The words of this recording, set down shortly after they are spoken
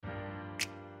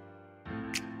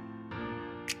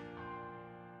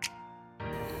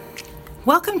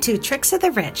Welcome to Tricks of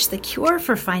the Rich, the cure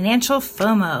for financial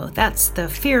FOMO. That's the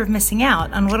fear of missing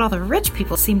out on what all the rich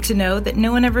people seem to know that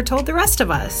no one ever told the rest of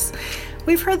us.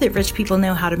 We've heard that rich people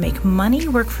know how to make money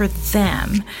work for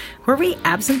them. Were we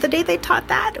absent the day they taught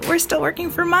that? We're still working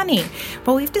for money.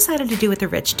 Well, we've decided to do what the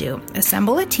rich do.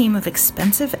 Assemble a team of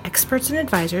expensive experts and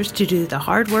advisors to do the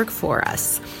hard work for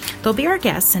us. They'll be our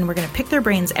guests, and we're going to pick their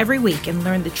brains every week and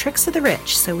learn the tricks of the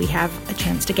rich so we have a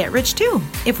chance to get rich too,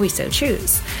 if we so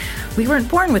choose. We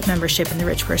weren't born with membership in the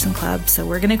Rich Person Club, so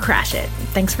we're going to crash it.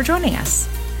 Thanks for joining us.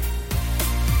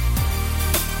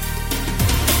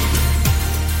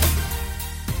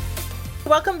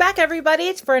 Welcome back,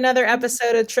 everybody, for another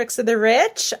episode of Tricks of the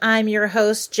Rich. I'm your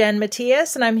host, Jen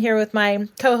Matias, and I'm here with my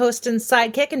co-host and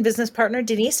sidekick and business partner,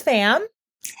 Denise Pham.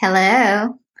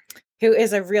 Hello. Who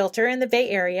is a realtor in the Bay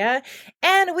Area.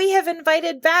 And we have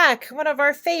invited back one of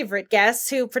our favorite guests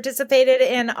who participated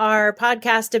in our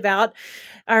first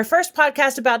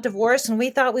podcast about divorce. And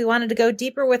we thought we wanted to go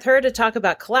deeper with her to talk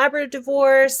about collaborative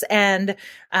divorce and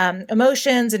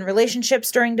emotions and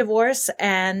relationships during divorce.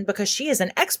 And because she is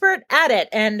an expert at it.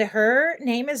 And her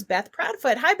name is Beth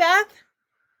Proudfoot. Hi, Beth.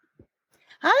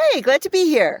 Hi, glad to be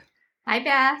here. Hi,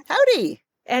 Beth. Howdy.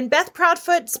 And Beth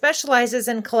Proudfoot specializes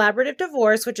in collaborative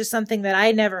divorce, which is something that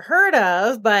I never heard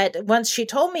of. But once she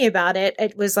told me about it,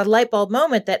 it was a light bulb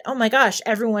moment that, oh my gosh,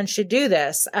 everyone should do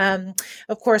this.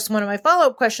 Of course, one of my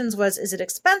follow-up questions was, is it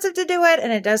expensive to do it?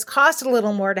 And it does cost a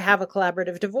little more to have a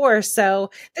collaborative divorce. So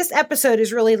this episode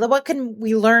is really, what can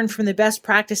we learn from the best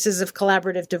practices of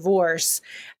collaborative divorce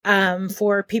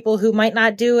for people who might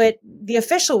not do it the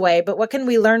official way, but what can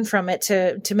we learn from it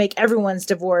to make everyone's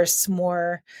divorce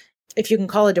more, if you can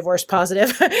call a divorce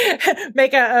positive,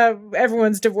 make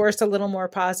everyone's divorce a little more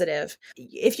positive.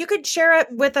 If you could share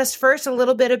with us first a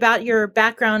little bit about your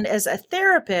background as a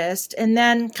therapist, and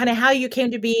then kind of how you came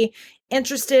to be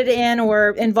interested in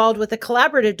or involved with a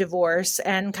collaborative divorce,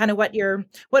 and kind of what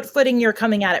footing you're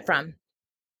coming at it from.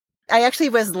 I actually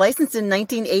was licensed in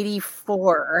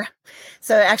 1984.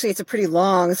 So actually it's a pretty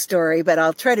long story, but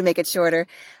I'll try to make it shorter.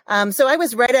 So I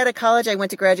was right out of college. I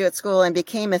went to graduate school and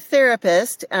became a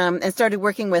therapist, and started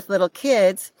working with little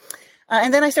kids.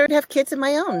 And then I started to have kids of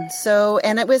my own.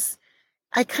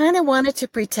 I kind of wanted to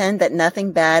pretend that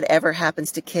nothing bad ever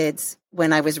happens to kids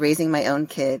when I was raising my own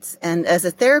kids. And as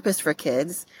a therapist for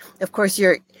kids, of course,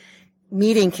 you're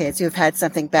meeting kids who have had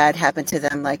something bad happen to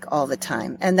them like all the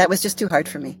time. And that was just too hard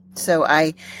for me. So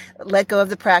I let go of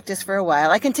the practice for a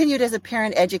while. I continued as a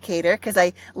parent educator because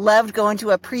I loved going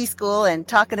to a preschool and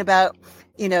talking about,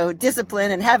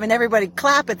 discipline and having everybody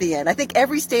clap at the end. I think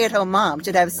every stay-at-home mom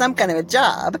should have some kind of a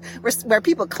job where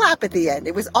people clap at the end.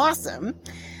 It was awesome.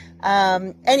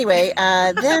 Then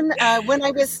when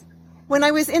I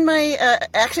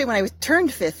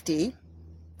turned 50,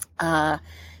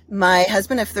 my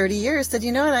husband of 30 years said,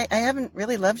 you know what, I haven't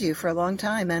really loved you for a long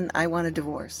time and I want a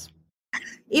divorce.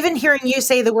 Even hearing you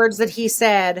say the words that he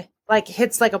said,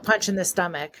 hits like a punch in the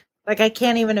stomach. I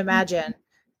can't even imagine.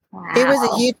 Wow. It was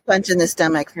a huge punch in the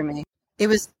stomach for me. It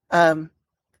was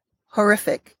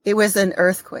horrific. It was an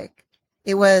earthquake.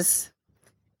 It was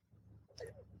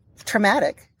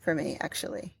traumatic for me,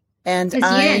 actually. And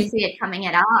because you didn't see it coming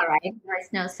at all, right?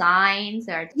 There's no signs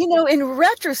or... in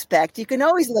retrospect, you can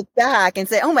always look back and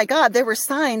say, oh my God, there were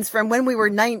signs from when we were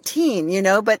 19,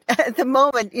 but at the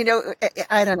moment,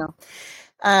 I don't know.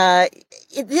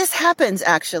 This happens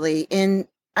actually in,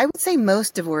 I would say,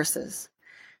 most divorces.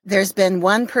 There's been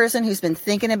one person who's been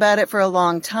thinking about it for a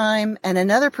long time and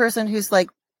another person who's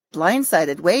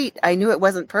blindsided. Wait, I knew it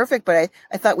wasn't perfect, but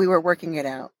I thought we were working it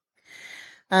out.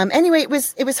 Anyway, it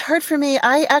was hard for me.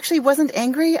 I actually wasn't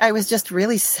angry. I was just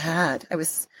really sad. I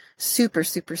was super,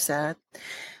 super sad.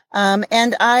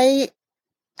 And I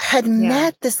had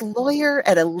met this lawyer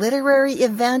at a literary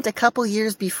event a couple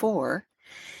years before,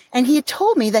 and he had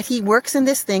told me that he works in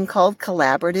this thing called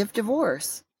collaborative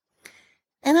divorce.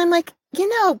 And I'm like,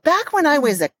 back when I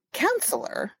was a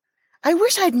counselor, I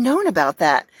wish I'd known about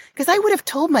that because I would have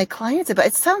told my clients about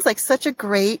it. It sounds like such a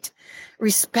great,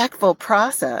 respectful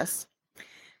process.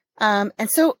 And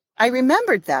so I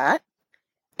remembered that,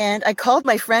 and I called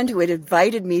my friend who had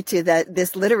invited me to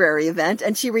this literary event,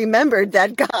 and she remembered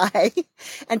that guy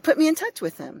and put me in touch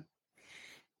with him.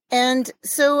 And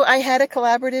so I had a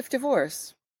collaborative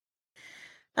divorce.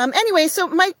 Anyway, so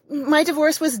my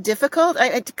divorce was difficult.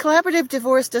 Collaborative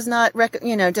divorce does not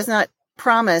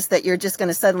promise that you're just going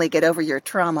to suddenly get over your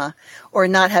trauma or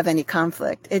not have any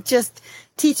conflict. It just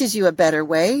teaches you a better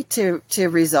way to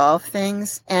resolve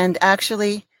things. And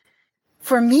actually,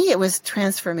 for me, it was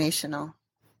transformational.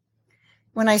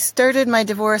 When I started my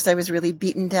divorce, I was really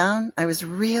beaten down. I was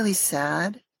really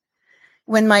sad.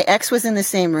 When my ex was in the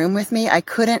same room with me, I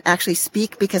couldn't actually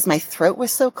speak because my throat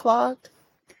was so clogged.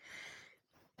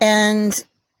 And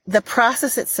the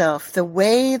process itself, the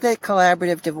way that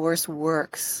collaborative divorce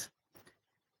works,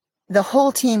 the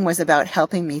whole team was about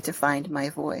helping me to find my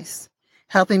voice,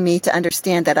 helping me to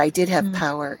understand that I did have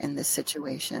power in this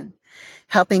situation,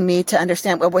 helping me to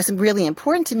understand what was really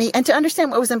important to me and to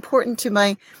understand what was important to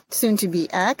my soon-to-be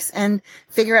ex and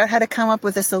figure out how to come up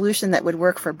with a solution that would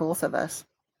work for both of us.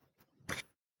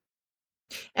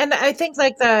 And I think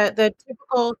like the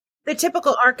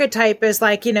typical archetype is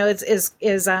like, you know, is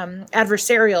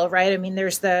adversarial, right? I mean,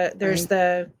 there's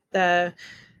the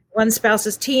one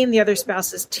spouse's team, the other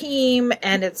spouse's team,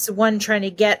 and it's one trying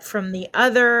to get from the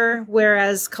other.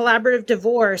 Whereas collaborative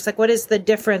divorce, like what is the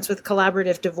difference with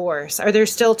collaborative divorce? Are there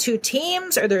still two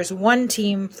teams or there's one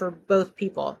team for both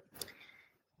people?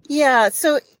 Yeah.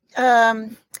 So,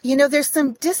 you know, there's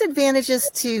some disadvantages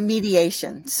to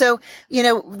mediation. So, you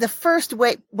know, the first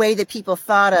way that people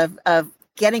thought of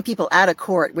getting people out of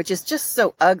court, which is just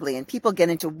so ugly, and people get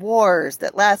into wars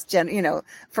that last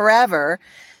forever.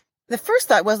 The first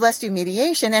thought was, let's do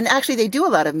mediation. And actually, they do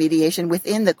a lot of mediation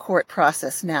within the court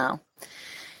process now.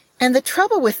 And the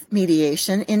trouble with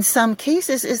mediation in some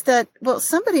cases is that, well,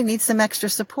 somebody needs some extra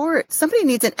support. Somebody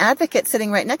needs an advocate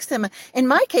sitting right next to them. In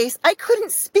my case, I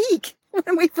couldn't speak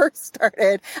when we first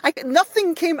started.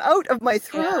 Nothing came out of my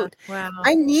throat. Yeah. Wow.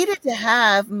 I needed to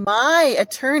have my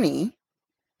attorney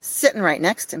sitting right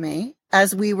next to me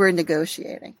as we were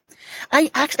negotiating. I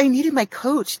needed my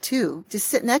coach too to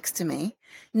sit next to me.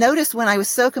 Notice when I was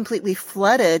so completely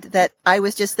flooded that I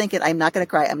was just thinking, I'm not going to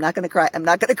cry. I'm not going to cry. I'm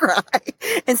not going to cry.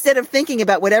 Instead of thinking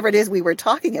about whatever it is we were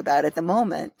talking about at the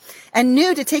moment, and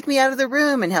knew to take me out of the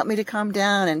room and help me to calm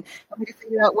down and help me to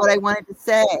figure out what I wanted to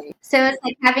say. So it's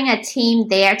like having a team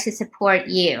there to support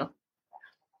you.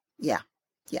 Yeah.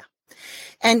 Yeah.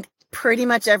 And pretty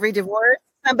much every divorce,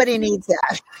 somebody needs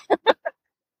that.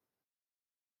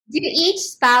 Do each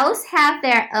spouse have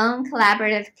their own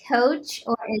collaborative coach,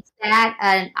 or is that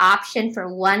an option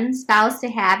for one spouse to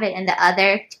have it and the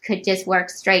other could just work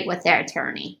straight with their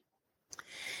attorney?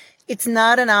 It's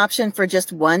not an option for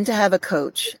just one to have a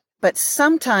coach, but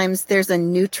sometimes there's a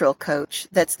neutral coach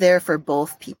that's there for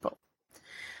both people.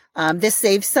 This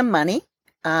saves some money.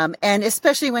 And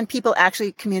especially when people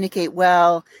actually communicate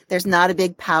well, there's not a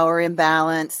big power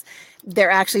imbalance.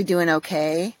 They're actually doing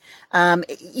okay.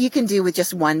 You can do with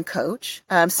just one coach.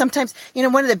 Sometimes, you know,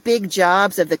 one of the big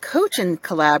jobs of the coach in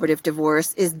collaborative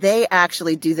divorce is they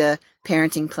actually do the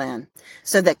parenting plan.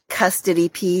 So the custody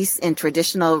piece in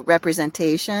traditional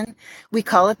representation, we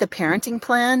call it the parenting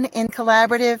plan in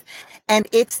collaborative. And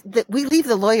we leave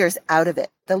the lawyers out of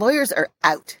it. The lawyers are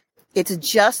out. It's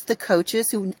just the coaches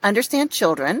who understand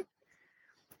children,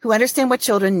 who understand what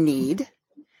children need,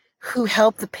 who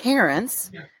help the parents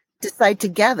decide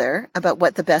together about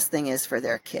what the best thing is for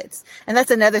their kids. And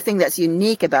that's another thing that's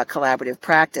unique about collaborative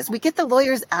practice. We get the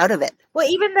lawyers out of it. Well,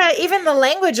 even the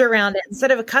language around it,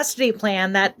 instead of a custody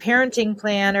plan, that parenting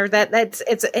plan, or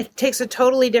it takes a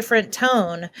totally different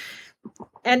tone.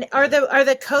 And are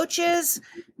the coaches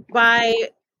by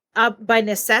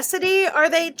necessity, are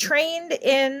they trained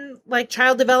in like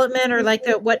child development, or like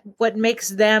what makes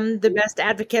them the best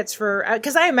advocates for,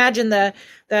 because I imagine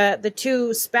the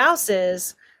two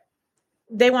spouses,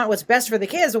 they want what's best for the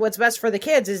kids, but what's best for the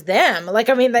kids is them. Like,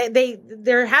 I mean,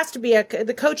 there has to be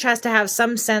the coach has to have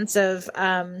some sense of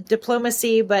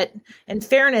diplomacy, and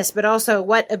fairness, but also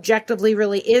what objectively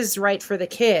really is right for the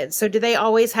kids. So do they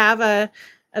always have a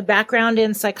background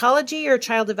in psychology or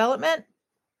child development?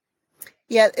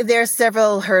 Yeah, there are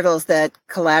several hurdles that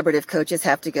collaborative coaches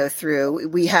have to go through.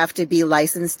 We have to be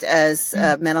licensed as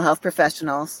mental health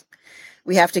professionals.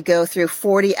 We have to go through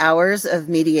 40 hours of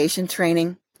mediation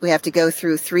training. We have to go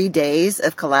through 3 days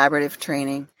of collaborative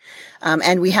training.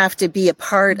 And we have to be a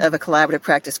part of a collaborative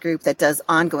practice group that does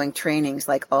ongoing trainings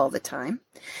like all the time.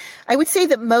 I would say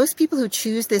that most people who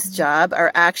choose this job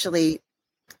are actually,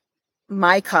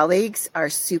 my colleagues are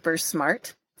super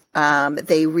smart.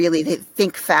 They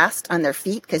think fast on their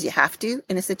feet because you have to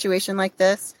in a situation like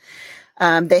this.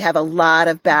 They have a lot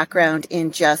of background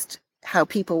in just how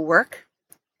people work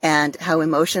and how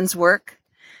emotions work.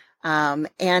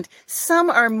 And some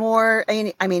are more,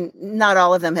 I mean, not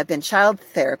all of them have been child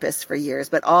therapists for years,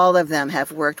 but all of them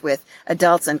have worked with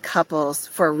adults and couples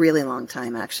for a really long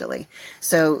time, actually.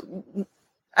 So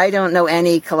I don't know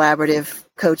any collaborative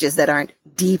coaches that aren't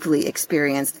deeply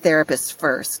experienced therapists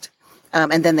first.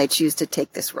 And then they choose to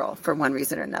take this role for one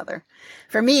reason or another.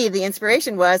 For me, the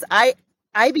inspiration was I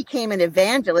became an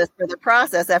evangelist for the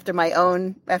process after my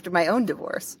own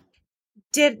divorce.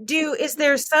 Is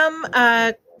there some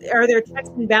are there checks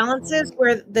and balances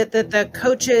where the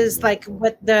coaches, like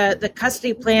what the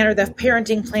custody plan or the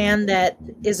parenting plan that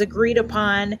is agreed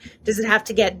upon, does it have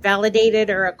to get validated,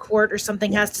 or a court or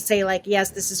something has to say like,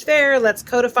 yes, this is fair, let's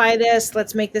codify this,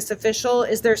 let's make this official?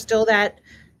 Is there still that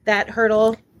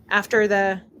hurdle after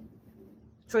the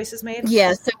choice is made?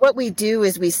 Yeah. So what we do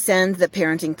is we send the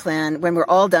parenting plan, when we're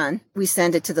all done, we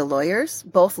send it to the lawyers,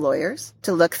 both lawyers,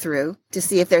 to look through to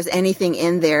see if there's anything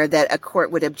in there that a court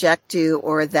would object to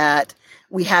or that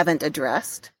we haven't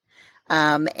addressed.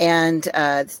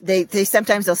 They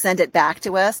sometimes they'll send it back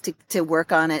to us to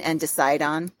work on it and decide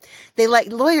on.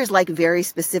 Lawyers like very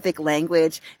specific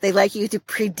language. They like you to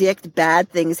predict bad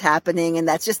things happening, and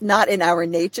that's just not in our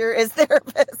nature as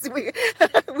therapists.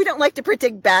 We don't like to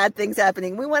predict bad things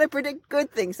happening. We want to predict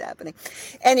good things happening.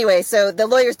 Anyway, so the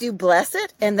lawyers do bless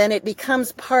it, and then it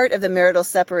becomes part of the marital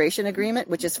separation agreement,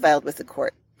 which is filed with the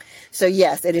court. So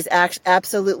yes, it is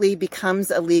absolutely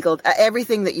becomes a legal,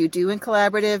 everything that you do in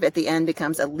collaborative at the end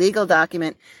becomes a legal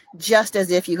document, just as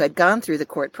if you had gone through the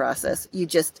court process. You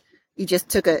did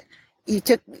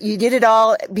it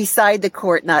all beside the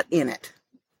court, not in it.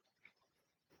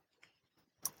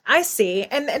 I see.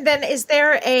 And then is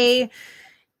there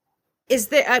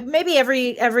maybe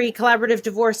every collaborative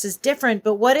divorce is different,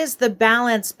 but what is the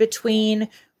balance between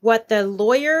what the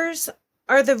lawyers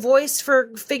are the voice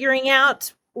for figuring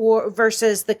out or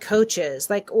versus the coaches?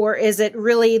 Or is it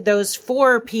really those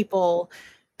four people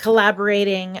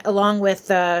collaborating along with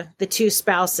the two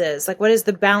spouses? What is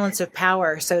the balance of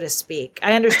power, so to speak?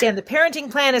 I understand the parenting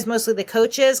plan is mostly the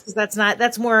coaches, because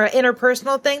that's more an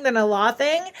interpersonal thing than a law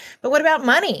thing. But what about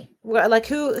money?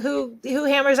 Who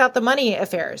hammers out the money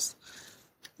affairs?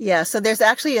 Yeah, so there's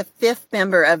actually a fifth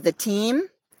member of the team,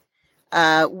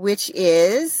 which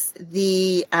is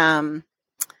the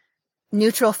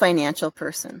neutral financial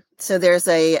person. So there's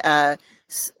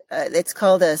it's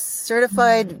called a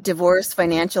certified divorce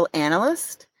financial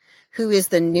analyst, who is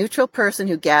the neutral person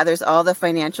who gathers all the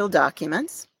financial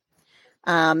documents.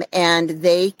 And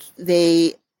they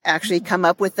actually come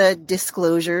up with the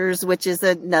disclosures, which is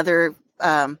another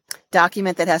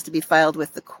document that has to be filed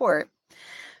with the court.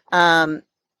 It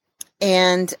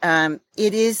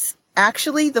is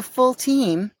actually the full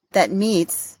team that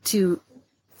meets to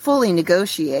fully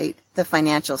negotiate the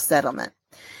financial settlement.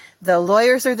 The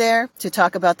lawyers are there to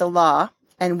talk about the law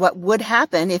and what would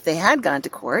happen if they had gone to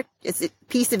court. It's a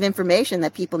piece of information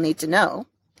that people need to know.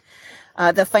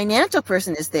 The financial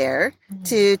person is there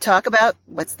to talk about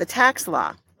what's the tax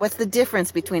law, what's the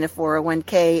difference between a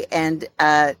 401k and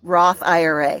a Roth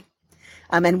IRA,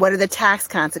 and what are the tax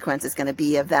consequences going to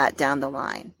be of that down the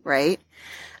line, right?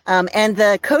 And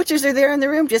the coaches are there in the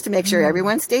room just to make sure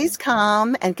everyone stays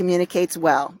calm and communicates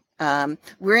well.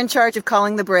 We're in charge of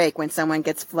calling the break when someone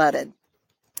gets flooded.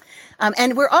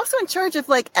 And we're also in charge of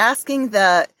asking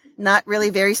the not really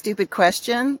very stupid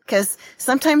question, because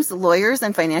sometimes lawyers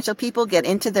and financial people get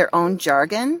into their own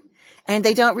jargon and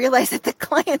they don't realize that the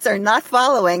clients are not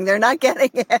following. They're not getting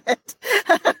it.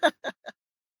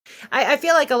 I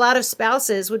feel like a lot of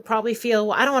spouses would probably feel,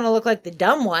 well, I don't want to look like the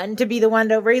dumb one to be the one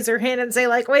to raise her hand and say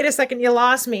wait a second, you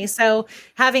lost me. So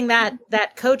having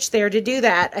that coach there to do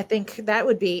that, I think that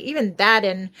would be even that.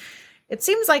 And it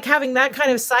seems like having that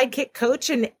kind of sidekick coach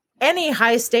in any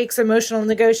high stakes emotional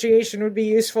negotiation would be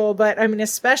useful, but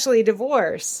especially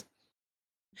divorce.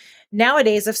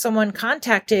 Nowadays, if someone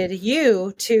contacted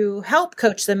you to help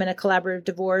coach them in a collaborative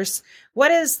divorce,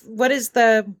 what is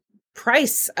the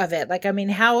price of it?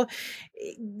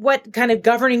 What kind of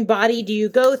governing body do you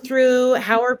go through?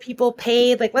 How are people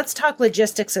paid? Let's talk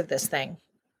logistics of this thing.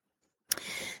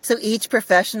 So each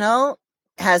professional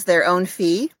has their own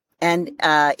fee, and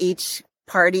each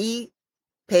party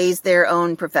pays their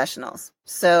own professionals.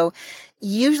 So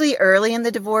usually early in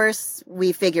the divorce,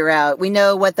 we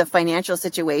know what the financial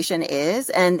situation is,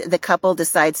 and the couple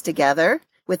decides together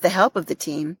with the help of the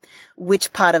team,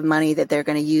 which pot of money that they're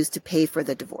going to use to pay for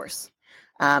the divorce.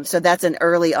 So that's an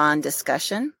early on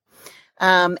discussion.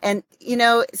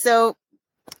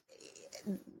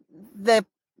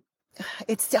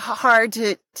 It's hard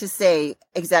to say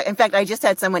exactly. In fact, I just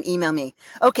had someone email me,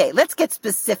 okay, let's get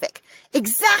specific.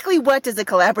 Exactly what does a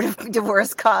collaborative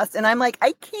divorce cost? And I'm like,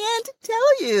 I can't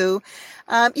tell you.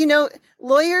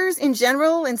 Lawyers in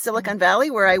general in Silicon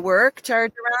Valley, where I work,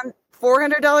 charge around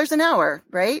 $400 an hour,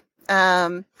 right?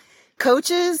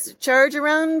 Coaches charge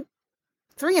around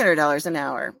 $300 an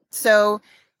hour. So,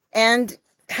 and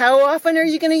how often are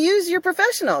you going to use your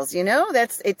professionals?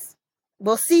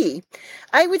 We'll see.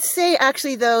 I would say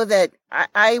actually though, that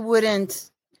I wouldn't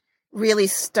really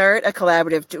start a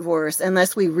collaborative divorce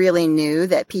unless we really knew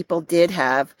that people did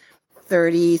have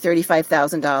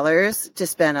 $35,000 to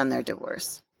spend on their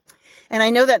divorce. And I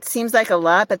know that seems like a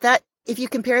lot, but that if you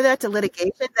compare that to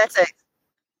litigation, that's a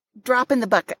drop in the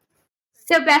bucket.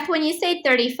 So Beth, when you say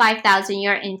 35,000,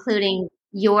 you're including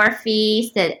your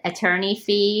fees, the attorney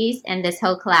fees, and this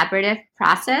whole collaborative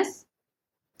process?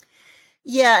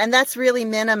 Yeah, and that's really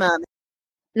minimum.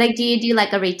 Like, do you do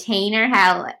like a retainer,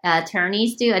 how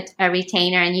attorneys do a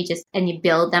retainer, and you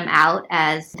build them out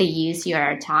as they use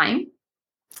your time?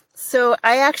 So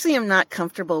I actually am not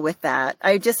comfortable with that.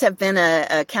 I just have been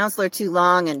a counselor too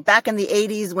long. And back in the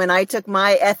 80s, when I took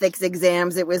my ethics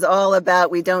exams, it was all about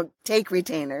we don't take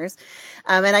retainers.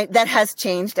 That has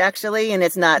changed actually, and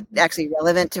it's not actually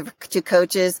relevant to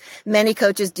coaches. Many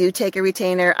coaches do take a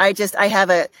retainer. I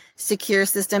have a secure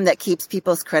system that keeps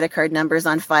people's credit card numbers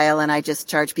on file, and I just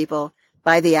charge people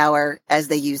by the hour as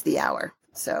they use the hour.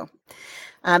 So.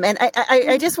 And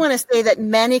I just want to say that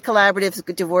many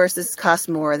collaborative divorces cost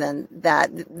more than that.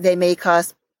 They may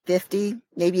cost 50,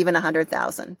 maybe even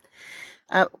 100,000.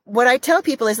 What I tell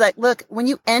people is like, look, when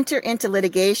you enter into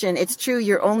litigation, it's true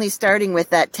you're only starting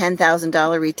with that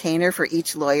 $10,000 retainer for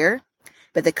each lawyer,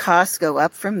 but the costs go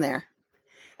up from there.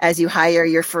 As you hire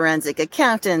your forensic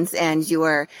accountants and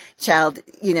your child,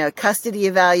 custody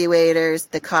evaluators,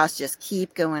 the costs just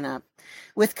keep going up.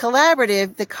 With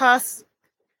collaborative, the costs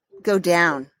go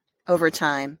down over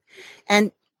time.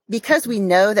 And because we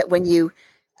know that when you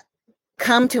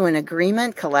come to an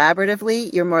agreement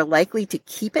collaboratively, you're more likely to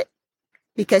keep it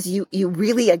because you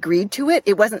really agreed to it.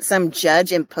 It wasn't some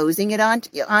judge imposing it on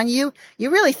you. You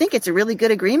really think it's a really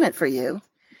good agreement for you.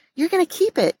 You're going to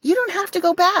keep it. You don't have to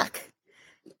go back.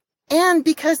 And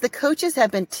because the coaches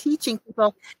have been teaching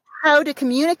people how to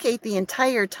communicate the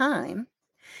entire time,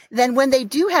 then when they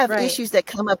do have issues that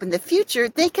come up in the future,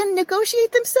 they can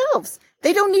negotiate themselves.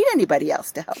 They don't need anybody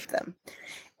else to help them.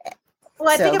 Well,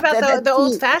 I think about the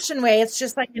old-fashioned way. It's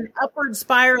just like an upward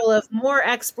spiral of more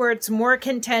experts, more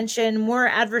contention, more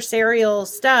adversarial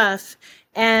stuff,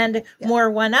 and more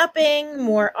one-upping,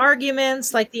 more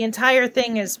arguments. Like the entire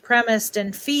thing is premised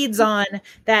and feeds on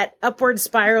that upward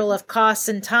spiral of costs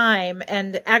and time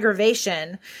and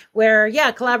aggravation where,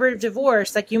 collaborative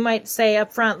divorce, like you might say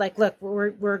up front, like, look,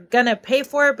 we're going to pay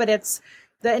for it, but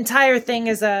the entire thing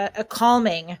is a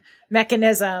calming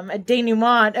mechanism, a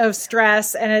denouement of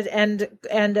stress. And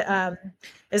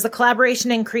as the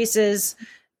collaboration increases,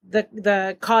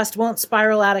 the cost won't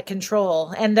spiral out of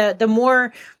control. And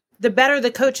the better the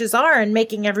coaches are in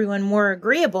making everyone more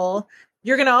agreeable,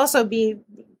 you're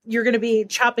going to be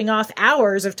chopping off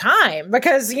hours of time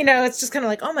because, it's just kind of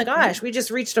like, oh my gosh, we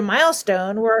just reached a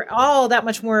milestone. We're all that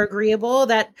much more agreeable.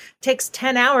 That takes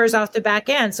 10 hours off the back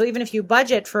end. So even if you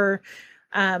budget for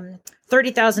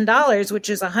 $30,000, which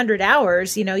is 100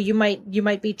 hours, you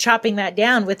might be chopping that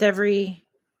down with every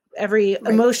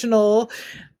emotional,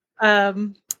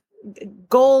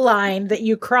 goal line that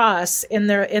you cross in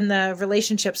the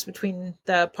relationships between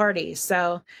the parties.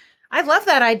 So I love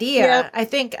that idea. Yep. I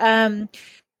think,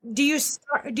 do you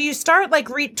start like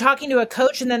talking to a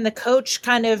coach and then the coach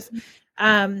kind of,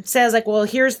 says like, well,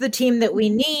 here's the team that we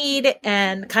need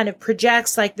and kind of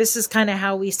projects like, this is kind of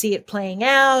how we see it playing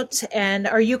out. And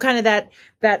are you kind of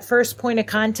that first point of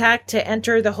contact to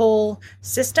enter the whole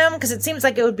system? Cause it seems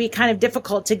like it would be kind of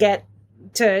difficult to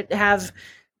have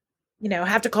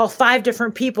to call 5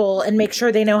 different people and make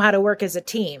sure they know how to work as a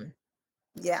team.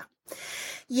 Yeah.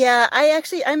 Yeah.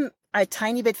 I'm a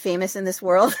tiny bit famous in this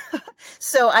world.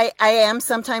 So I am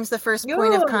sometimes the first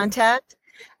point of contact.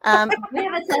 We have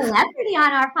a celebrity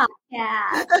on our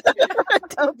podcast.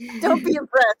 Don't be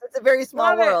impressed. It's a very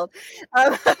small world.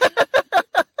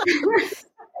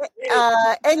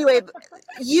 Anyway,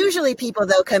 usually people,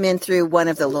 though, come in through one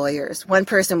of the lawyers. One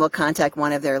person will contact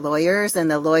one of their lawyers, and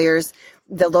the lawyer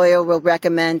will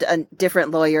recommend a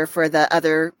different lawyer for the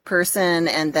other person,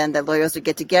 and then the lawyers would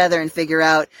get together and figure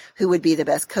out who would be the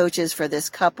best coaches for this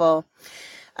couple.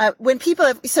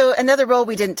 So another role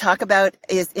we didn't talk about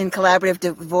is in collaborative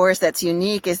divorce that's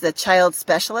unique is the child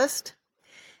specialist.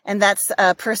 And that's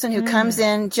a person who comes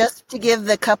in just to give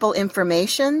the couple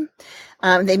information.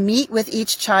 They meet with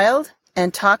each child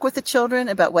and talk with the children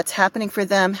about what's happening for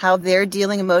them, how they're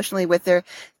dealing emotionally with their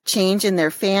change in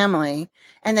their family,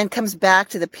 and then comes back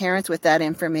to the parents with that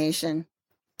information.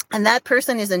 And that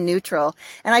person is a neutral.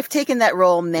 And I've taken that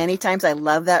role many times. I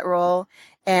love that role.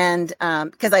 And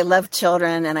because I love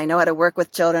children and I know how to work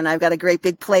with children, I've got a great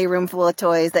big playroom full of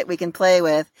toys that we can play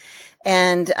with.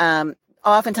 And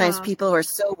oftentimes people who are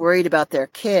so worried about their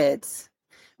kids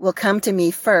will come to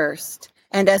me first.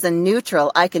 And as a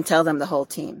neutral, I can tell them the whole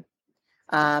team.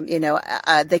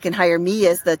 They can hire me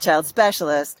as the child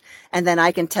specialist, and then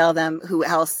I can tell them who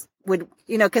else would,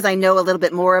 because I know a little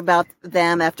bit more about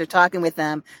them after talking with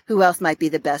them, who else might be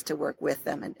the best to work with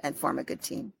them and form a good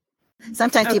team.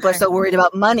 Sometimes people are so worried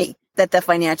about money that the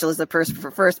financial is the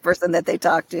first person that they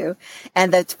talk to,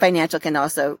 and that financial can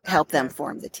also help them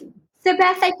form the team. So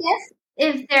Beth, I guess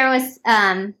if there was,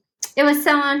 it was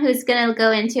someone who's going to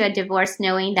go into a divorce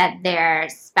knowing that their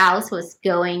spouse was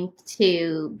going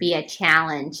to be a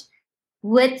challenge,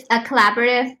 would a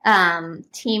collaborative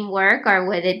team work, or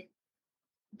would it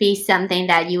be something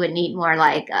that you would need more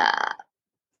like a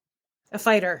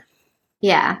fighter?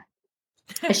 Yeah,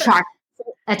 a sharp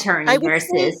attorney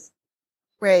versus.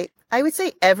 Right. I would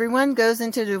say everyone goes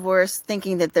into divorce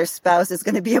thinking that their spouse is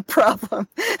going to be a problem.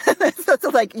 That's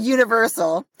like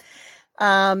universal.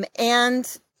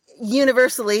 And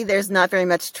universally, there's not very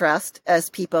much trust as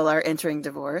people are entering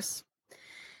divorce.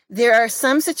 There are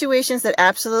some situations that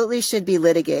absolutely should be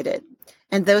litigated.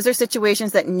 And those are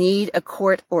situations that need a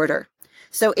court order.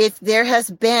 So if there has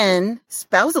been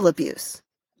spousal abuse,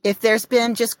 if there's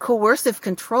been just coercive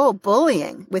control,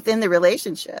 bullying within the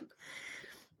relationship,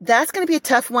 that's going to be a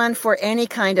tough one for any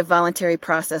kind of voluntary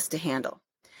process to handle.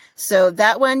 So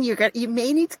that one, you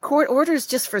may need court orders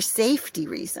just for safety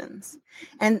reasons.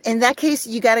 And in that case,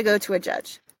 you got to go to a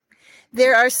judge.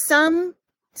 There are some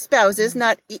spouses,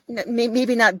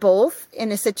 maybe not both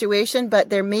in a situation, but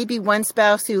there may be one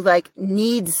spouse who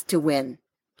needs to win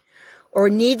or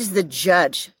needs the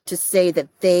judge to say that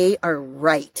they are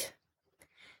right.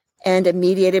 And a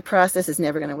mediated process is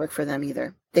never going to work for them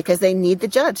either, because they need the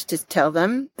judge to tell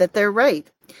them that they're right.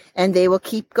 And they will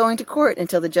keep going to court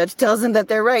until the judge tells them that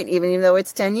they're right, even though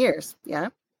it's 10 years. Yeah.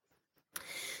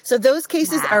 So those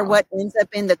cases are what ends up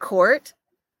in the court.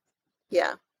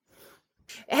 Yeah.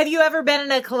 Have you ever been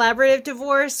in a collaborative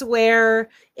divorce where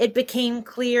it became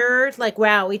clear,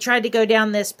 wow, we tried to go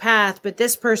down this path, but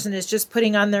this person is just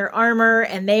putting on their armor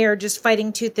and they are just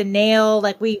fighting tooth and nail.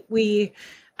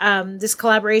 This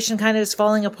collaboration kind of is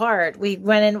falling apart. We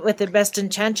went in with the best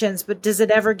intentions, but does it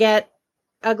ever get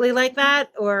ugly like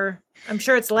that? Or I'm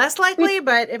sure it's less likely,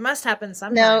 but it must happen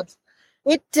sometimes.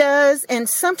 No, it does. And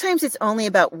sometimes it's only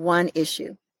about one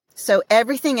issue. So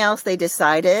everything else they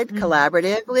decided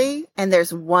collaboratively, and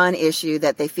there's one issue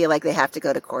that they feel like they have to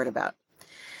go to court about.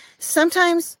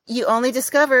 Sometimes you only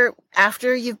discover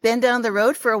after you've been down the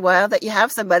road for a while that you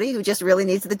have somebody who just really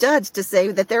needs the judge to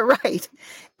say that they're right.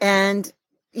 And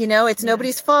it's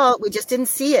nobody's fault. We just didn't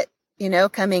see it,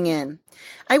 coming in.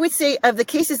 I would say of the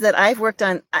cases that I've worked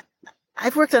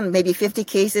on maybe 50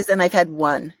 cases, and I've had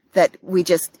one that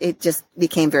it just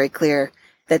became very clear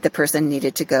that the person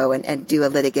needed to go and do a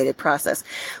litigated process.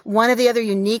 One of the other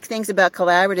unique things about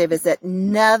collaborative is that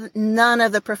none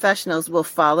of the professionals will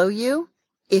follow you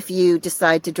if you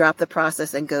decide to drop the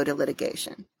process and go to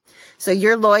litigation. So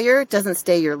your lawyer doesn't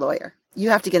stay your lawyer. You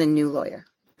have to get a new lawyer.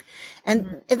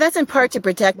 And that's in part to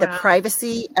protect the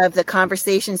privacy of the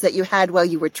conversations that you had while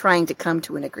you were trying to come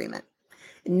to an agreement.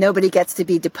 Nobody gets to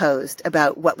be deposed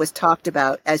about what was talked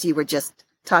about as you were just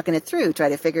talking it through,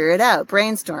 trying to figure it out,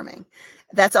 brainstorming.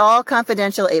 That's all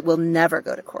confidential. It will never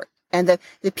go to court. And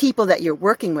the people that you're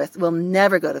working with will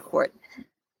never go to court.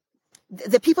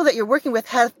 The people that you're working with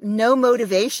have no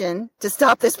motivation to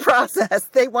stop this process.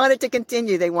 They want it to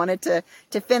continue. They want it to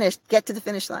get to the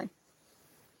finish line.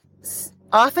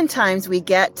 Oftentimes we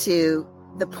get to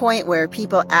the point where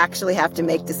people actually have to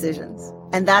make decisions.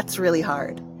 And that's really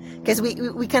hard because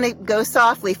we kind of go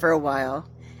softly for a while.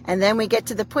 And then we get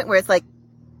to the point where it's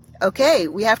okay,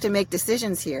 we have to make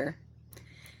decisions here.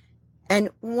 And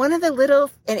and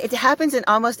it happens in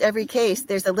almost every case,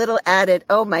 there's a little added,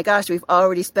 oh my gosh, we've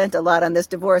already spent a lot on this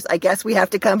divorce. I guess we have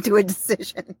to come to a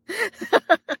decision.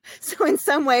 So in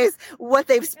some ways, what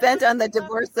they've spent on the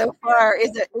divorce so far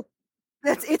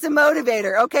it's a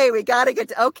motivator. Okay, we got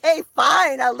to okay,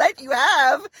 fine. I'll let you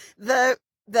have the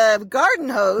garden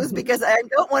hose because I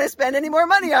don't want to spend any more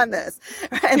money on this.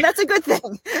 And that's a good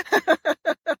thing.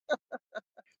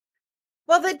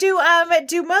 Well,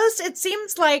 it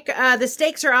seems like the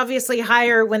stakes are obviously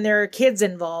higher when there are kids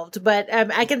involved, but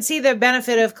I can see the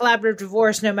benefit of collaborative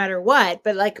divorce no matter what,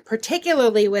 but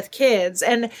particularly with kids.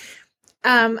 And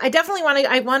I definitely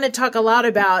want to talk a lot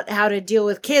about how to deal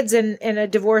with kids in a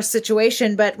divorce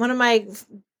situation. But one of my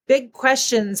big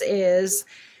questions is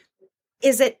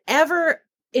it ever,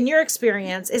 in your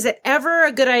experience, is it ever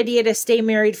a good idea to stay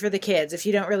married for the kids if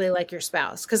you don't really like your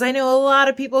spouse? Because I know a lot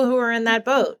of people who are in that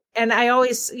boat. And I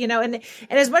always, and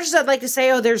as much as I'd like to say,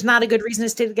 oh, there's not a good reason to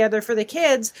stay together for the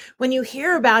kids, when you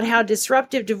hear about how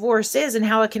disruptive divorce is and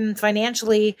how it can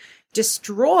financially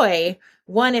destroy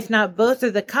one, if not both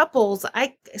of the couples,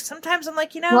 sometimes I'm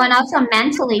well, and also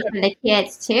mentally for the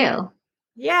kids too.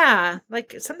 Yeah,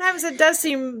 like sometimes it does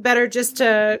seem better just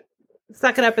to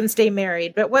suck it up and stay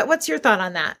married. But what's your thought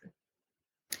on that?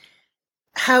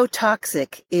 How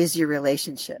toxic is your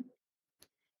relationship?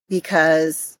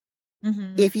 Because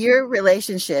Mm-hmm. if your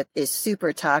relationship is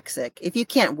super toxic, if you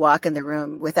can't walk in the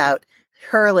room without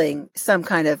hurling some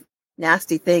kind of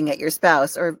nasty thing at your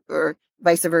spouse or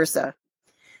vice versa,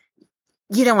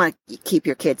 you don't want to keep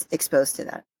your kids exposed to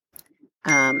that.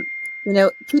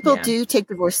 People Yeah. do take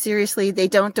divorce seriously. They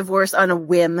don't divorce on a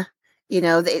whim.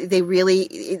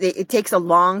 It takes a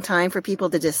long time for people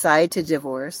to decide to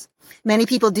divorce. Many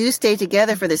people do stay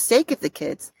together for the sake of the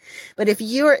kids. But if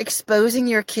you're exposing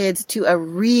your kids to a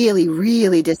really,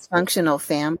 really dysfunctional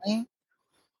family,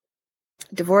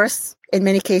 divorce in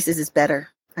many cases is better.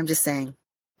 I'm just saying.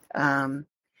 And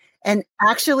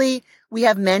actually, we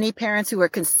have many parents who are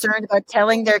concerned about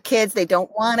telling their kids. They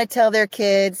don't want to tell their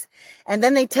kids. And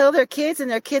then they tell their kids and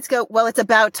their kids go, well, it's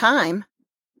about time.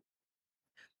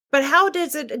 But how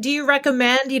do you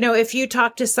recommend, if you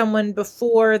talk to someone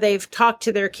before they've talked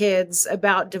to their kids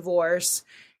about divorce,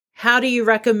 how do you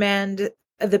recommend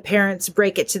the parents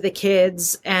break it to the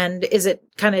kids? And is it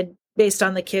kind of based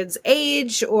on the kid's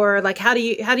age, or like, how do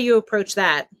you approach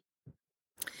that?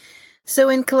 So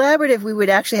in collaborative, we would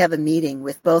actually have a meeting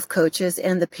with both coaches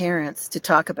and the parents to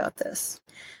talk about this.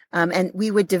 And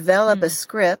we would develop a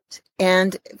script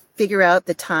and figure out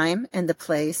the time and the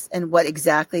place and what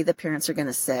exactly the parents are going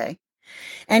to say.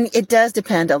 And it does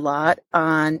depend a lot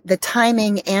on the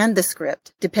timing, and the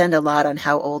script depend a lot on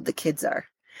how old the kids are.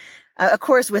 Of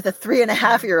course, with a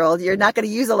 3.5-year-old, you're not going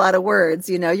to use a lot of words.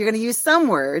 You're going to use some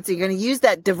words. You're going to use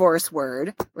that divorce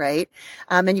word, right?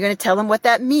 And you're going to tell them what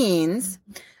that means.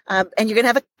 And you're going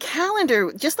to have a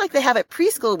calendar, just like they have at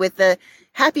preschool, with the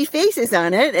happy faces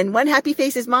on it. And one happy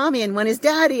face is mommy and one is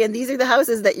daddy. And these are the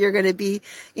houses that you're going to be,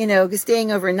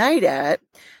 staying overnight at.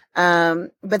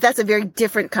 But that's a very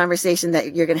different conversation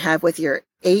that you're going to have with your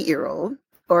 8-year-old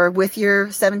or with your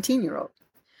 17-year-old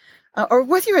or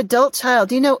with your adult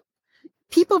child.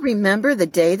 People remember the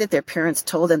day that their parents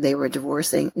told them they were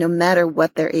divorcing, no matter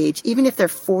what their age, even if they're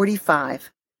 45.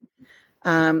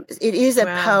 It is a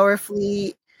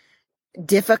powerfully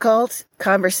difficult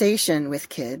conversation with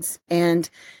kids, and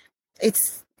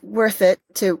it's worth it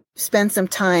to spend some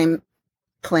time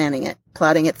planning it,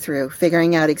 plotting it through,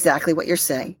 figuring out exactly what you're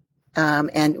saying,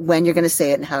 and when you're going to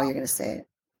say it and how you're going to say it.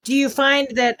 Do you find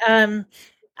that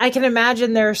I can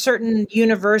imagine there are certain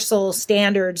universal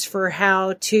standards for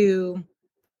how to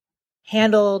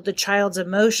handle the child's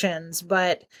emotions,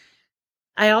 but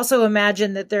I also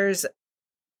imagine that there's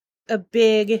a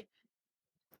big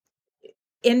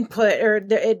input, or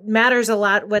it matters a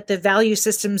lot what the value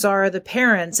systems are of the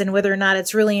parents, and whether or not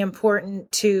it's really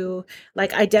important to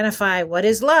like identify what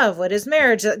is love, what is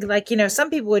marriage. Like,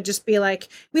 some people would just be like,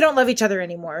 we don't love each other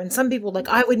anymore. And some people like,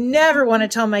 I would never want to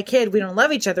tell my kid we don't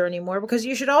love each other anymore, because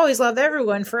you should always love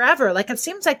everyone forever. Like, it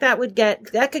seems like that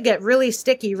could get really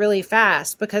sticky really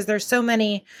fast, because there's so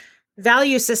many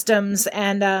value systems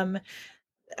and,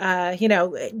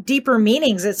 deeper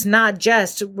meanings. It's not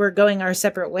just we're going our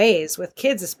separate ways. With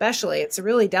kids especially, it's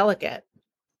really delicate.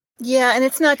 Yeah, and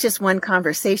it's not just one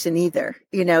conversation either.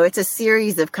 It's a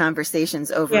series of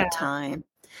conversations over time.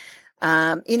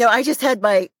 I just had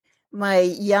my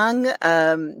young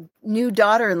new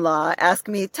daughter-in-law ask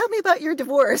me, tell me about your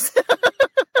divorce.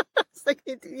 It's like,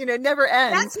 never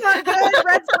ends. That's not good.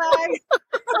 Red flag.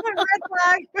 Red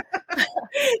flag.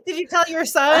 Did you tell your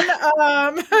son?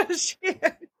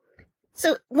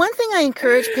 So one thing I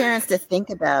encourage parents to think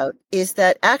about is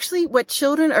that actually what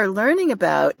children are learning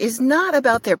about is not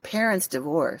about their parents'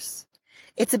 divorce.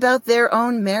 It's about their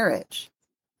own marriage.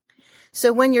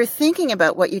 So when you're thinking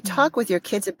about what you talk with your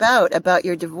kids about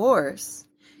your divorce,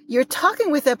 you're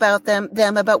talking about them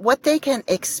about what they can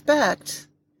expect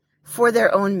for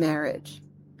their own marriage.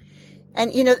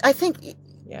 And, I think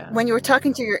when you were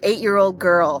talking to your 8-year-old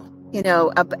girl,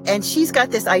 and she's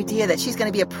got this idea that she's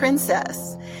going to be a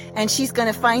princess and she's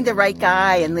going to find the right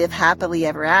guy and live happily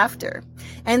ever after.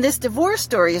 And this divorce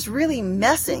story is really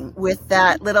messing with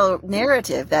that little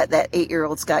narrative that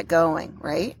 8-year-old's got going,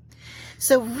 right?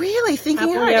 So really thinking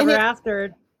happily ever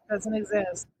after doesn't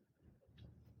exist.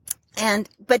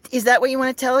 But is that what you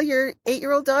want to tell your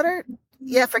 8-year-old daughter?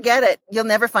 Yeah, forget it. You'll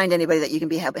never find anybody that you can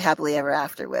be happily ever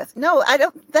after with. No, I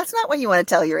don't. That's not what you want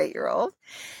to tell your 8-year-old.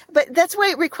 But that's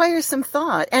why it requires some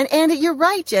thought. And you're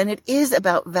right, Jen. It is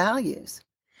about values.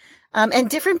 And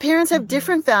different parents have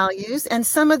different values. And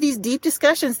some of these deep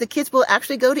discussions, the kids will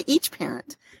actually go to each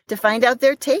parent to find out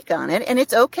their take on it. And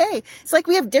it's okay. It's like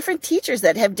we have different teachers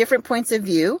that have different points of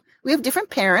view. We have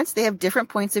different parents. They have different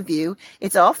points of view.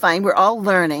 It's all fine. We're all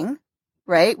learning,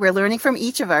 right? We're learning from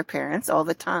each of our parents all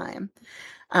the time.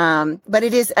 But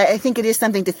I think it is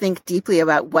something to think deeply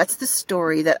about. What's the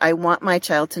story that I want my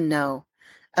child to know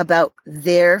about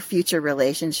their future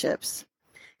relationships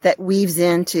that weaves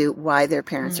into why their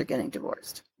parents are getting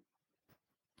divorced?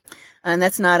 And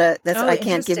I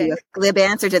can't give you a glib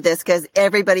answer to this because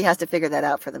everybody has to figure that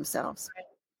out for themselves.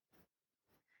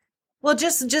 Well,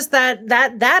 just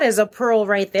that is a pearl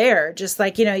right there. Just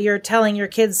like, you're telling your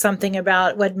kids something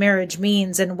about what marriage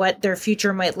means and what their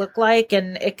future might look like.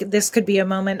 And this could be a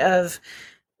moment of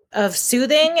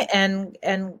soothing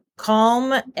and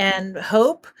calm and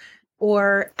hope,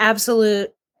 or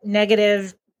absolute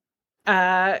negative,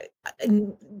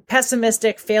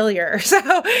 pessimistic failure. So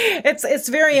it's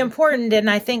very important. And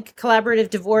I think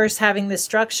collaborative divorce, having the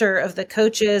structure of the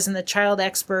coaches and the child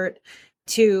expert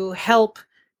to help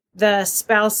the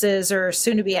spouses or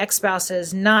soon to be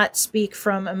ex-spouses not speak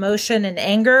from emotion and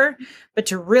anger, but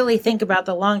to really think about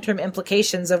the long-term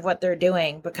implications of what they're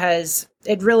doing, because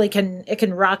it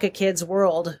can rock a kid's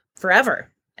world forever.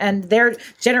 And their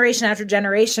generation after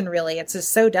generation, really, it's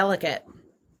just so delicate.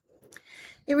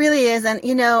 It really is. And,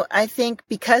 I think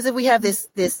because we have this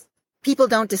people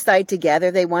don't decide together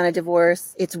they want a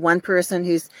divorce. It's one person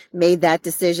who's made that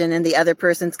decision and the other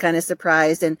person's kind of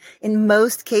surprised. And in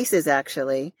most cases,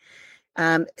 actually,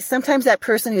 sometimes that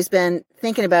person who's been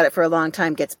thinking about it for a long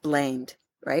time gets blamed,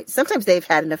 right? Sometimes they've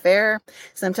had an affair.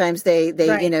 Sometimes they're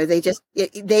the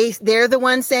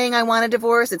one saying, I want a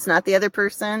divorce. It's not the other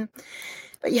person.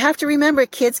 But you have to remember,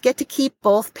 kids get to keep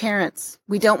both parents.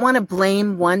 We don't want to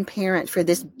blame one parent for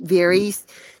this very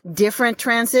different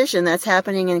transition that's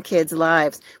happening in kids'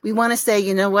 lives. We want to say,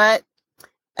 you know what?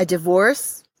 A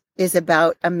divorce is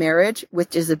about a marriage,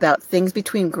 which is about things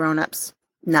between grown-ups,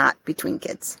 not between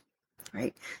kids,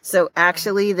 right? So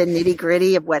actually, the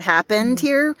nitty-gritty of what happened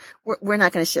here, we're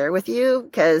not going to share with you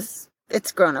because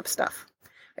it's grown-up stuff.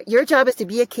 Your job is to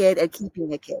be a kid and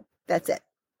keeping a kid. That's it.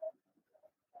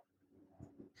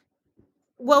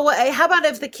 Well, how about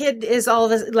if the kid is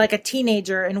all of like a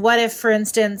teenager, and what if, for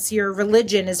instance, your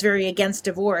religion is very against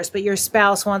divorce, but your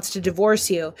spouse wants to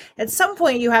divorce you? At some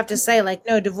point, you have to say, like,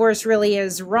 no, divorce really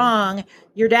is wrong.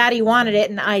 Your daddy wanted it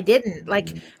and I didn't. Like,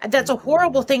 that's a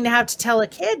horrible thing to have to tell a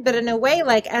kid. But in a way,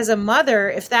 like, as a mother,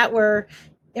 if that were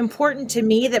important to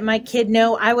me that my kid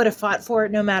know, I would have fought for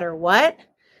it no matter what.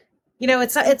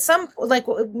 It's some, like,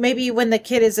 maybe when the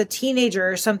kid is a teenager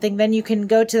or something, then you can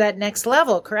go to that next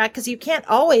level, correct? Because you can't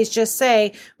always just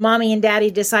say, mommy and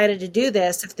daddy decided to do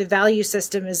this if the value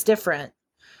system is different.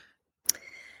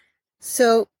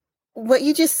 So what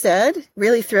you just said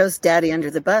really throws daddy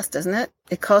under the bus, doesn't it?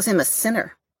 It calls him a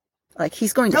sinner. Like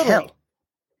he's going to hell.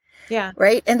 Yeah.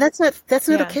 Right. And that's not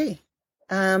okay.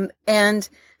 And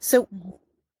so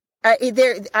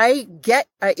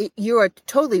you are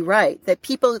totally right that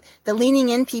the leaning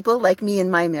in people like me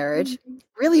in my marriage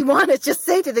really want to just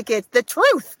say to the kids the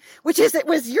truth, which is it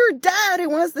was your dad who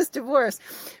wants this divorce,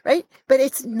 right? But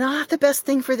it's not the best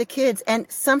thing for the kids.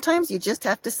 And sometimes you just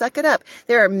have to suck it up.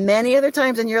 There are many other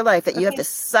times in your life that you have to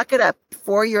suck it up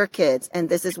for your kids. And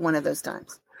this is one of those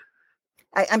times.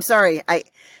 I'm sorry. I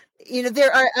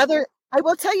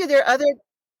will tell you there are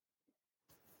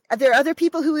other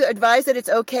people who advise that it's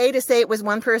okay to say it was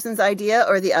one person's idea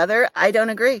or the other. I don't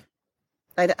agree.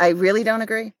 I really don't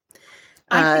agree.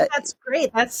 I think that's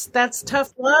great. That's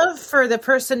tough love for the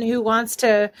person who wants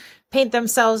to paint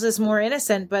themselves as more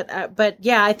innocent. But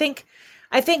yeah, I think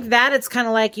that it's kind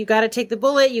of like you got to take the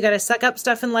bullet. You got to suck up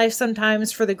stuff in life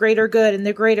sometimes for the greater good, and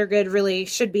the greater good really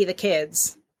should be the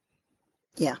kids.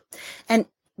 Yeah, and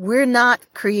we're not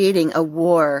creating a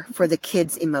war for the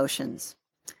kids' emotions.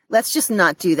 Let's just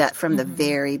not do that from the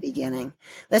very beginning.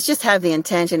 Let's just have the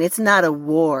intention. It's not a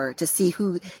war to see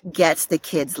who gets the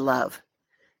kids' love,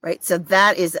 right? So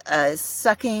that is a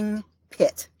sucking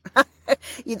pit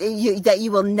that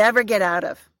you will never get out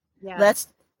of. Yeah. Let's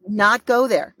not go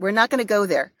there. We're not going to go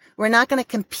there. We're not going to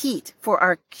compete for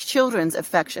our children's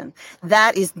affection.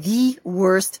 That is the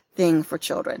worst thing for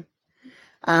children.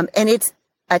 And it's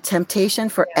a temptation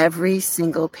for every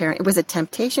single parent. It was a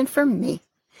temptation for me.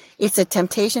 It's a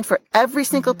temptation for every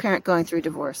single parent going through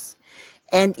divorce.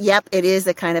 And yep, it is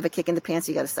a kind of a kick in the pants.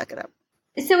 You got to suck it up.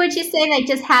 So would you say like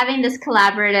just having this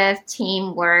collaborative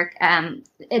teamwork,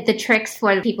 the tricks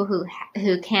for the people who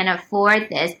can afford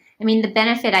this? I mean, the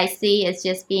benefit I see is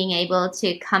just being able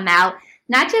to come out,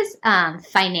 not just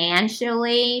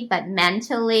financially, but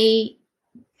mentally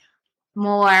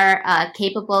more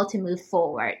capable to move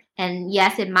forward. And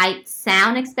yes, it might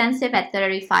sound expensive at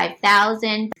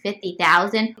 $35,000,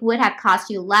 $50,000. Would have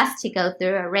cost you less to go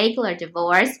through a regular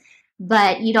divorce,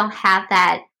 but you don't have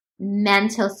that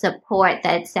mental support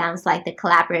that it sounds like the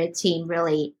collaborative team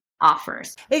really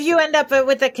offers. If you end up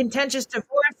with a contentious divorce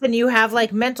and you have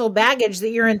like mental baggage that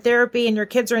you're in therapy and your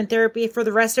kids are in therapy for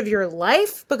the rest of your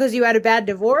life because you had a bad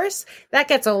divorce, that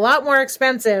gets a lot more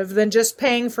expensive than just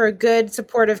paying for a good,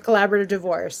 supportive, collaborative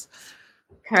divorce.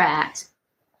 Correct.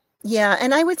 Yeah,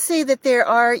 and I would say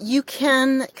that you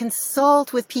can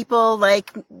consult with people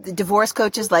like the divorce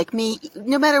coaches like me,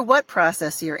 no matter what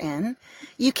process you're in.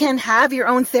 You can have your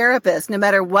own therapist, no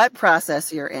matter what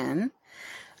process you're in.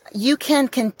 You can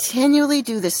continually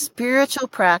do the spiritual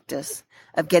practice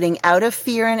of getting out of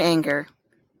fear and anger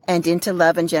and into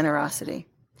love and generosity.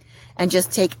 And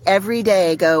just take every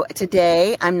day,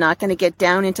 today, I'm not going to get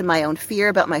down into my own fear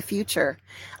about my future.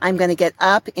 I'm going to get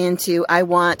up into, I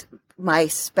want my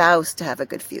spouse to have a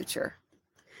good future.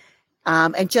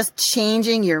 And just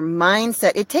changing your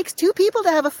mindset. It takes two people to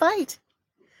have a fight.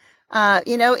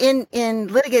 In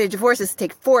litigated divorces,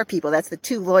 take four people. That's the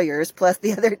two lawyers plus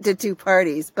the two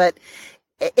parties. But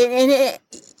if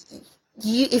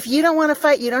you don't want to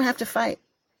fight, you don't have to fight.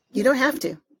 You don't have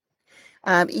to.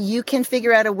 You can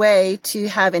figure out a way to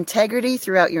have integrity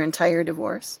throughout your entire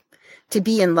divorce, to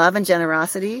be in love and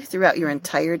generosity throughout your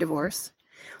entire divorce,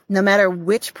 no matter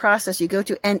which process you go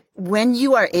to. And when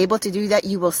you are able to do that,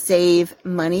 you will save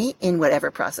money in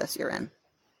whatever process you're in.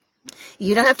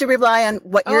 You don't have to rely on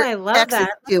what your ex is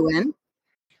doing.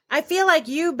 I feel like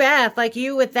you, Beth, like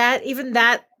you with that, even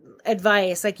that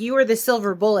advice, like you are the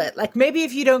silver bullet. Like maybe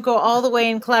if you don't go all the way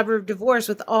in collaborative divorce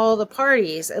with all the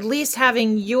parties, at least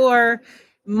having your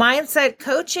mindset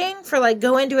coaching for like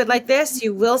go into it like this,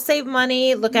 you will save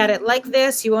money. Look at it like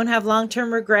this. You won't have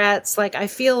long-term regrets. Like I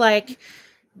feel like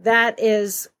that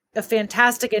is a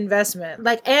fantastic investment.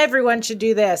 Like everyone should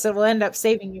do this. It will end up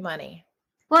saving you money.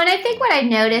 Well, and I think what I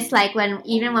noticed, like when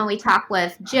we talk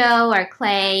with Joe or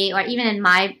Clay, or even in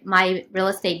my real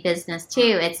estate business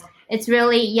too, it's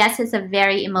really, yes, it's a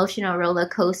very emotional roller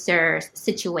coaster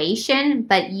situation,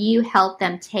 but you help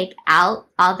them take out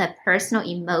all the personal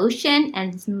emotion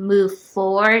and move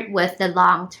forward with the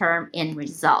long-term end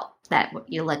result that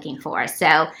you're looking for.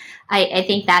 So I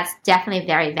think that's definitely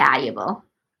very valuable.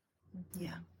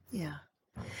 Yeah.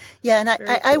 And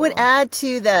I would add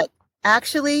to that.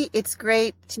 Actually, it's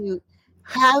great to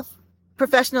have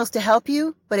professionals to help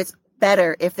you, but it's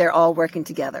better if they're all working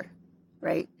together,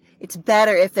 right? It's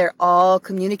better if they're all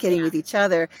communicating with each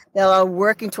other. They're all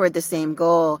working toward the same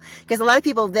goal. Because a lot of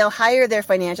people, they'll hire their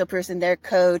financial person, their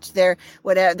coach, their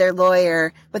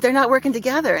lawyer, but they're not working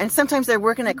together. And sometimes they're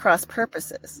working at cross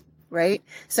purposes, right?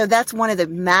 So that's one of the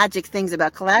magic things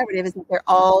about collaborative is that they're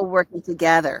all working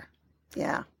together.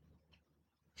 Yeah.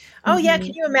 Oh yeah,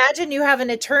 can you imagine you have an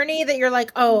attorney that you're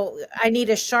like, oh, I need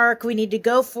a shark. We need to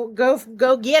go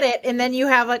get it, and then you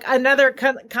have like another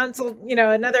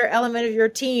another element of your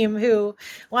team who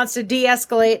wants to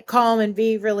de-escalate, calm, and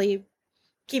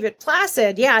keep it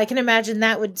placid. Yeah, I can imagine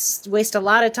that would waste a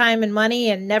lot of time and money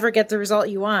and never get the result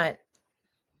you want.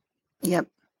 Yep.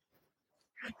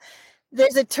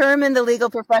 There's a term in the legal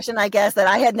profession, I guess, that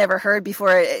I had never heard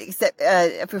before, except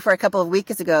before a couple of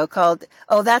weeks ago, called,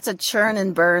 that's a churn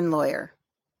and burn lawyer.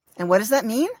 And what does that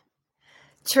mean?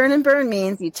 Churn and burn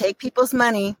means you take people's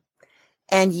money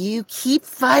and you keep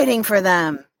fighting for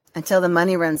them until the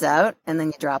money runs out, and then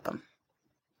you drop them.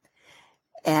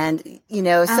 And,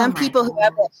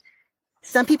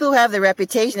 some people who have the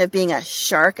reputation of being a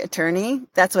shark attorney,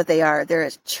 that's what they are. They're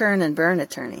a churn and burn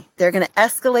attorney. They're going to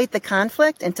escalate the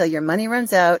conflict until your money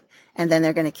runs out, and then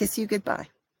they're going to kiss you goodbye.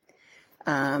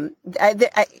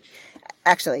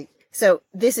 So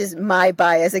this is my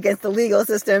bias against the legal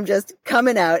system just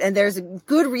coming out, and there's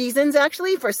good reasons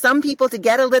actually for some people to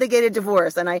get a litigated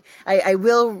divorce, and I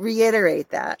will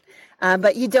reiterate that.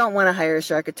 But you don't want to hire a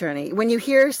shark attorney. When you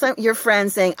hear your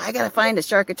friends saying, I got to find a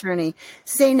shark attorney,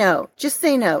 say no. Just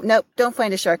say no. No, don't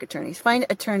find a shark attorney. Find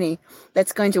an attorney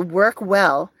that's going to work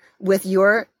well with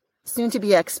your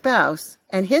soon-to-be ex-spouse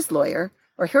and his lawyer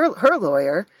or her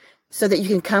lawyer so that you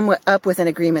can come up with an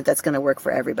agreement that's going to work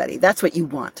for everybody. That's what you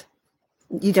want.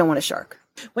 You don't want a shark.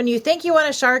 When you think you want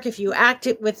a shark, if you act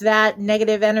with that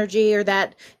negative energy or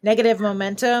that negative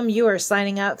momentum, you are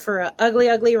signing up for an ugly,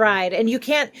 ugly ride. And you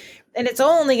can't, and it's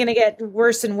only going to get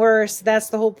worse and worse. That's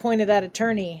the whole point of that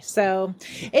attorney. So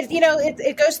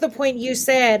it goes to the point you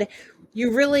said,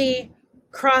 you really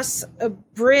cross a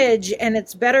bridge and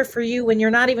it's better for you when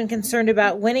you're not even concerned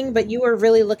about winning, but you are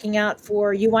really looking out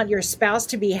for, you want your spouse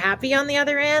to be happy on the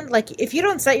other end. Like if you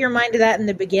don't set your mind to that in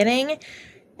the beginning,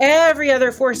 every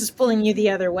other force is pulling you the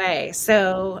other way.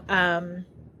 So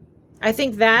I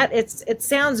think that it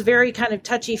sounds very kind of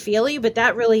touchy-feely, but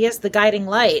that really is the guiding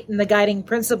light and the guiding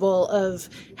principle of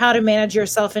how to manage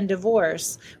yourself in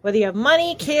divorce. Whether you have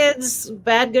money, kids,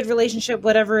 bad, good relationship,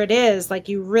 whatever it is, like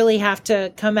you really have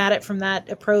to come at it from that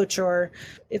approach or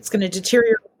it's going to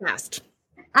deteriorate fast.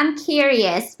 I'm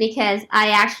curious because I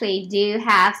actually do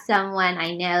have someone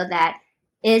I know that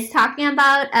is talking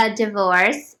about a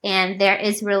divorce, and there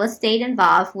is real estate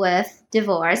involved with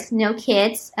divorce. No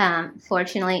kids,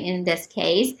 fortunately, in this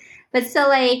case. But so,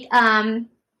 like,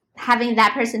 having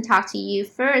that person talk to you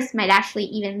first might actually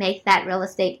even make that real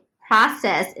estate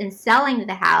process in selling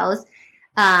the house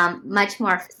much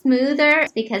more smoother,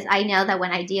 because I know that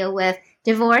when I deal with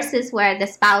divorces where the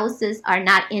spouses are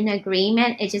not in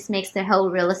agreement, it just makes the whole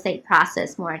real estate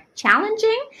process more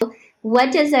challenging.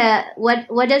 What does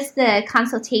the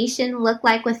consultation look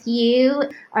like with you,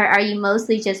 or are you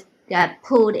mostly just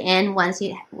pulled in once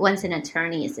an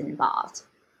attorney is involved?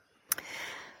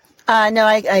 No,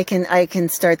 I can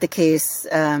start the case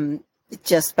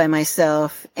just by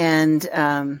myself, and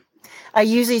I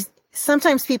usually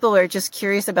sometimes people are just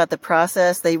curious about the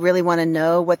process. They really want to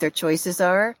know what their choices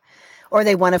are, or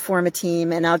they want to form a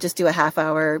team, and I'll just do a half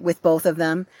hour with both of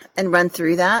them and run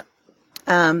through that.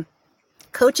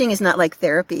 Coaching is not like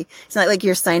therapy. It's not like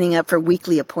you're signing up for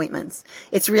weekly appointments.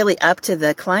 It's really up to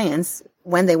the clients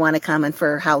when they want to come and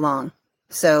for how long.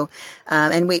 So,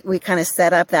 and we kind of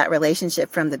set up that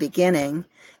relationship from the beginning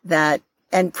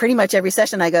and pretty much every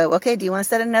session I go, okay, do you want to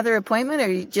set another appointment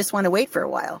or you just want to wait for a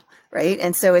while? Right.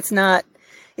 And so it's not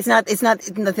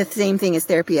the same thing as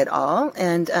therapy at all.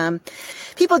 And,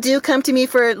 people do come to me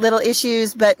for little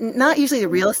issues, but not usually the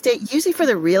real estate. Usually for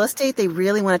the real estate, they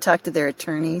really want to talk to their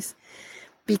attorneys,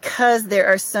 because there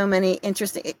are so many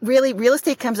real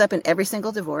estate comes up in every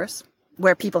single divorce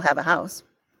where people have a house,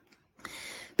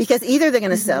 because either they're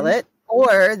going to sell it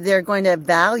or they're going to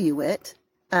value it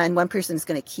and one person is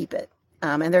going to keep it.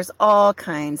 And there's all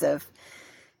kinds of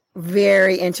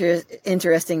very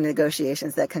interesting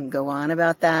negotiations that can go on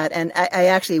about that. And I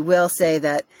actually will say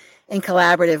that in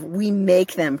collaborative, we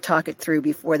make them talk it through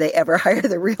before they ever hire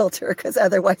the realtor, because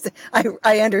otherwise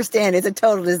I understand it's a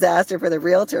total disaster for the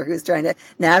realtor who's trying to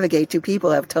navigate two people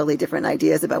who have totally different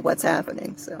ideas about what's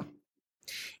happening. So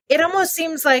it almost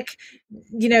seems like,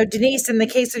 Denise, in the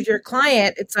case of your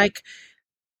client, it's like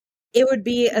it would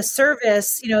be a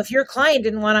service, if your client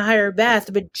didn't want to hire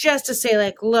Beth, but just to say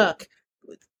like, look,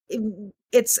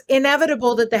 it's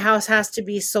inevitable that the house has to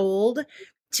be sold,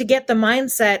 to get the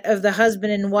mindset of the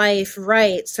husband and wife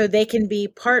right, so they can be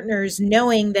partners,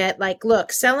 knowing that like,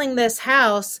 look, selling this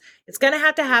house, it's going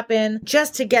to happen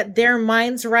just to get their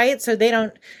minds right, so they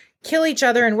don't kill each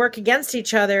other and work against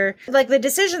each other. Like the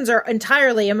decisions are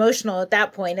entirely emotional at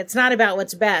that point. It's not about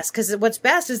what's best, because what's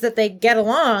best is that they get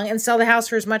along and sell the house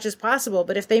for as much as possible.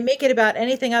 But if they make it about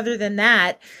anything other than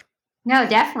that. No,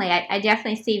 definitely. I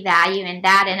definitely see value in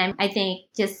that. And I think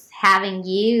just having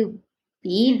you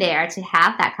be there to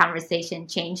have that conversation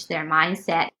change their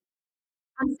mindset.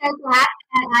 I'm so glad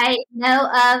that I know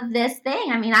of this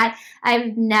thing. I mean,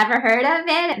 I've never heard of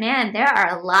it. Man, there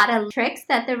are a lot of tricks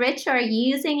that the rich are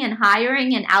using and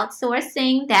hiring and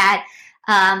outsourcing that,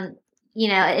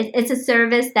 it's a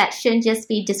service that shouldn't just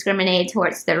be discriminated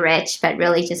towards the rich, but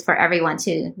really just for everyone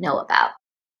to know about.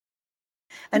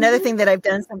 Another thing that I've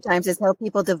done sometimes is help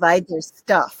people divide their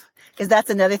stuff, because that's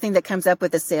another thing that comes up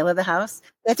with the sale of the house.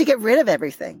 They have to get rid of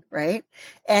everything, right?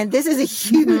 And this is a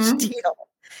huge deal.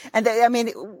 And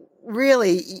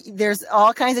really, there's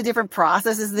all kinds of different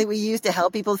processes that we use to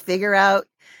help people figure out,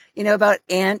 about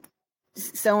Aunt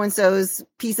so-and-so's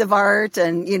piece of art.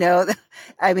 And,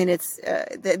 it's,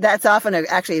 that's often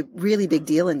actually a really big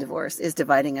deal in divorce, is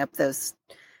dividing up those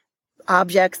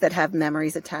objects that have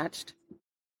memories attached.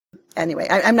 Anyway,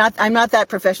 I'm not that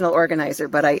professional organizer,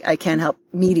 but I can help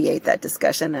mediate that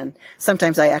discussion. And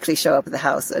sometimes I actually show up at the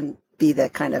house and be the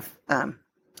kind of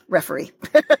referee.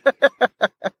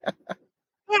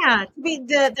 Yeah, to be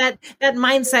that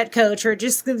mindset coach, or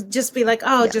just be like,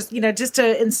 just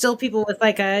to instill people with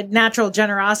like a natural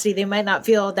generosity they might not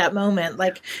feel at that moment.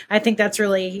 Like, I think that's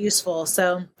really useful.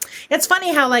 So it's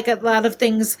funny how like a lot of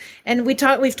things, and we've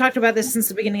talked about this since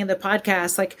the beginning of the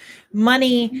podcast, like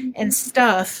money and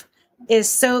stuff is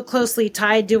so closely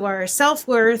tied to our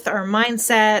self-worth, our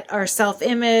mindset, our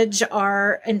self-image,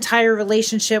 our entire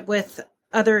relationship with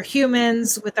other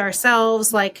humans, with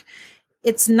ourselves. Like,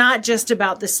 it's not just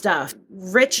about the stuff.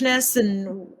 Richness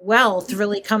and wealth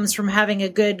really comes from having a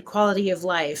good quality of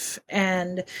life.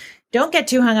 And don't get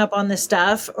too hung up on the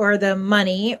stuff or the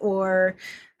money or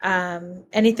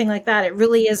anything like that. It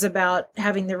really is about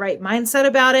having the right mindset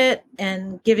about it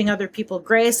and giving other people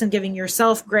grace and giving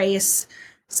yourself grace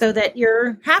so that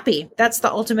you're happy. That's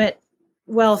the ultimate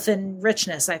wealth and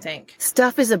richness, I think.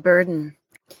 Stuff is a burden.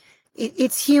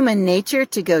 It's human nature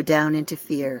to go down into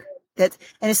fear. And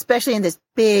especially in this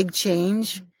big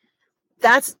change,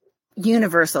 that's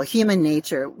universal human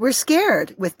nature. We're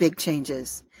scared with big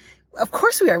changes. Of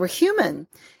course we are. We're human.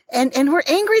 And we're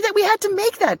angry that we had to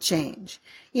make that change,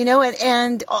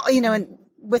 and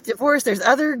with divorce, there's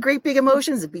other great big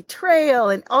emotions of betrayal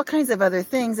and all kinds of other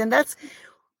things. And that's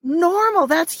normal.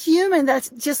 That's human. That's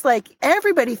just like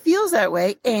everybody feels that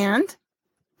way. And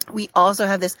we also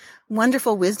have this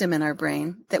wonderful wisdom in our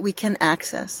brain that we can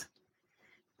access,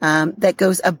 that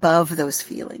goes above those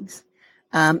feelings.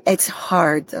 It's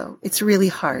hard though. It's really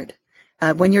hard.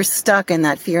 When you're stuck in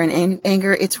that fear and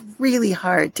anger, it's really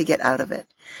hard to get out of it.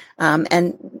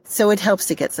 And so it helps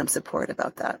to get some support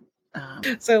about that.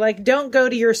 So don't go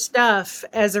to your stuff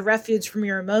as a refuge from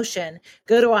your emotion.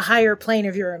 Go to a higher plane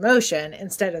of your emotion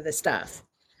instead of the stuff.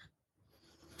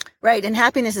 Right. And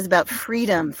happiness is about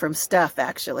freedom from stuff,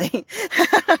 actually.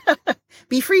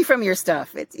 Be free from your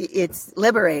stuff. It's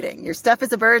liberating. Your stuff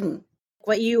is a burden.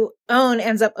 What you own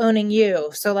ends up owning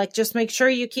you. So just make sure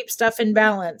you keep stuff in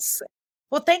balance.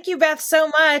 Well, thank you, Beth, so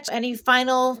much. Any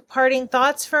final parting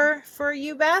thoughts for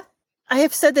you, Beth? I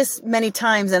have said this many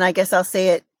times, and I guess I'll say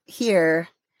it here.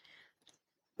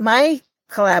 My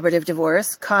collaborative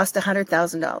divorce cost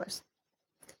 $100,000.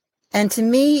 And to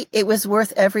me, it was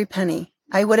worth every penny.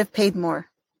 I would have paid more.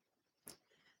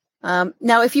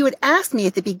 Now, if you had asked me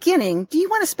at the beginning, do you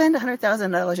want to spend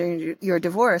 $100,000 on your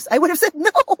divorce? I would have said,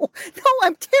 no,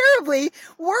 I'm terribly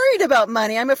worried about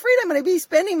money. I'm afraid I'm going to be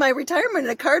spending my retirement in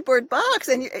a cardboard box.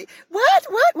 And what?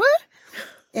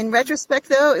 In retrospect,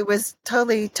 though, it was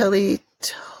totally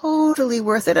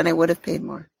worth it. And I would have paid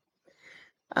more.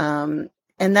 And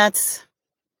that's,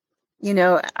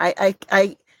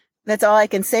 I that's all I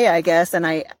can say, I guess. And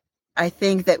I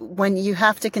think that when you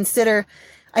have to consider,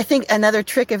 I think another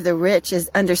trick of the rich is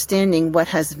understanding what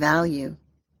has value.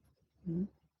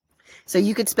 So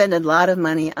you could spend a lot of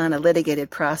money on a litigated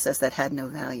process that had no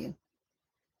value.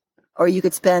 Or you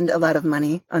could spend a lot of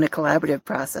money on a collaborative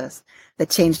process that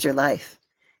changed your life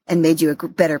and made you a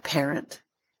better parent,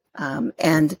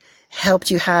 and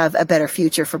helped you have a better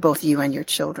future for both you and your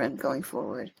children going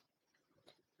forward.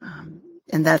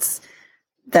 And that's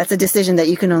a decision that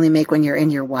you can only make when you're in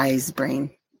your wise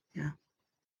brain. Yeah.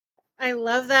 I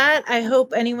love that. I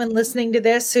hope anyone listening to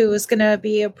this who is going to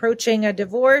be approaching a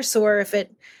divorce, or if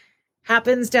it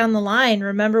happens down the line,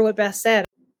 remember what Beth said.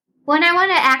 Well, I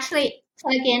want to actually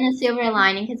plug in a silver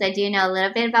lining, because I do know a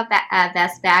little bit about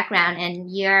Beth's background,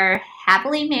 and you're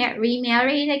happily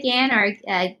remarried again, or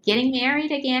getting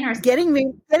married again, or getting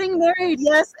married.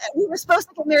 Yes, we were supposed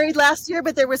to get married last year,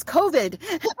 but there was COVID.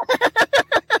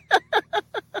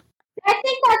 I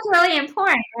think that's really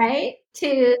important, right?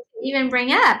 To even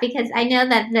bring up, because I know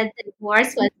that the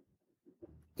divorce was.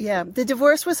 Yeah, the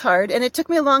divorce was hard, and it took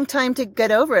me a long time to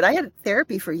get over it. I had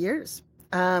therapy for years.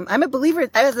 I'm a believer.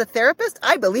 As a therapist,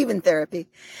 I believe in therapy.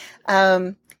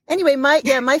 Anyway,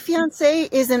 my fiance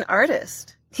is an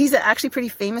artist. He's actually a pretty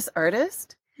famous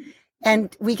artist,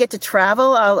 and we get to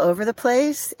travel all over the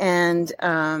place. And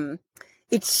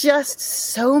it's just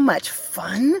so much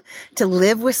fun to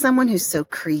live with someone who's so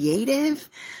creative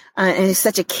and is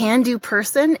such a can-do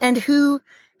person, and who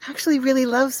actually really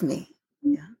loves me.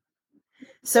 Yeah.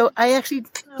 So I actually,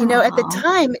 at the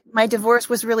time, my divorce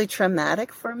was really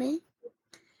traumatic for me.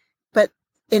 But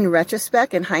in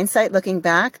retrospect, in hindsight, looking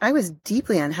back, I was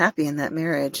deeply unhappy in that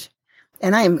marriage.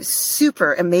 And I am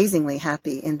super amazingly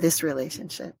happy in this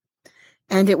relationship.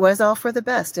 And it was all for the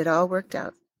best. It all worked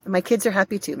out. And my kids are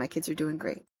happy too. My kids are doing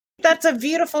great. That's a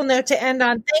beautiful note to end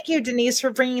on. Thank you, Denise, for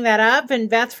bringing that up, and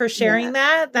Beth for sharing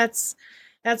that. That's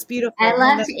beautiful. I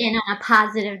love to end on a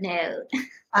positive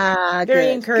note.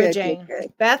 Very encouraging.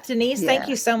 Good. Beth, Denise, thank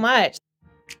you so much.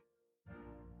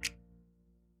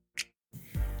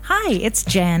 Hi, it's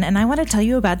Jen, and I want to tell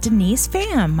you about Denise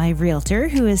Pham, my realtor,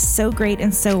 who is so great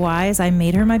and so wise, I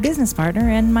made her my business partner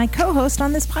and my co-host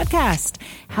on this podcast.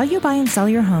 How you buy and sell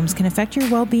your homes can affect your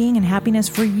well-being and happiness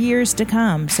for years to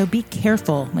come, so be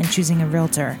careful when choosing a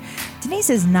realtor. Denise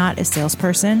is not a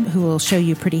salesperson who will show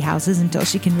you pretty houses until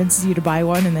she convinces you to buy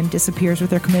one and then disappears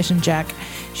with her commission check.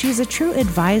 She's a true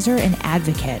advisor and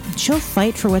advocate. She'll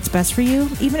fight for what's best for you,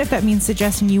 even if that means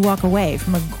suggesting you walk away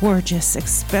from a gorgeous,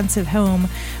 expensive home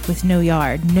with no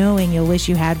yard, knowing you'll wish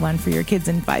you had one for your kids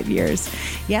in 5 years.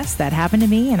 Yes, that happened to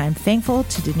me, and I'm thankful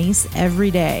to Denise every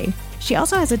day. She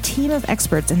also has a team of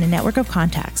experts and a network of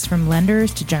contacts, from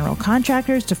lenders to general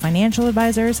contractors to financial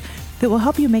advisors, that will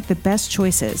help you make the best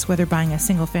choices, whether buying a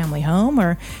single-family home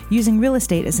or using real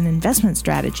estate as an investment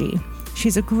strategy.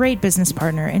 She's a great business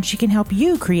partner, and she can help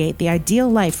you create the ideal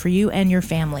life for you and your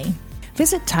family.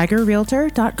 Visit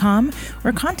tigerrealtor.com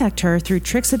or contact her through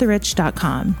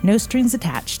tricksoftherich.com. No strings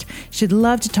attached. She'd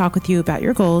love to talk with you about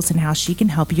your goals and how she can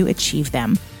help you achieve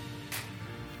them.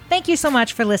 Thank you so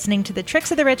much for listening to the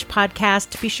Tricks of the Rich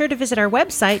podcast. Be sure to visit our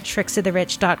website,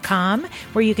 tricksoftherich.com,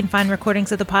 where you can find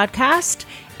recordings of the podcast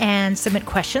and submit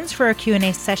questions for our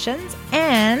Q&A sessions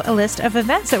and a list of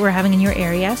events that we're having in your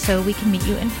area so we can meet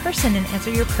you in person and answer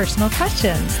your personal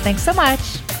questions. Thanks so much.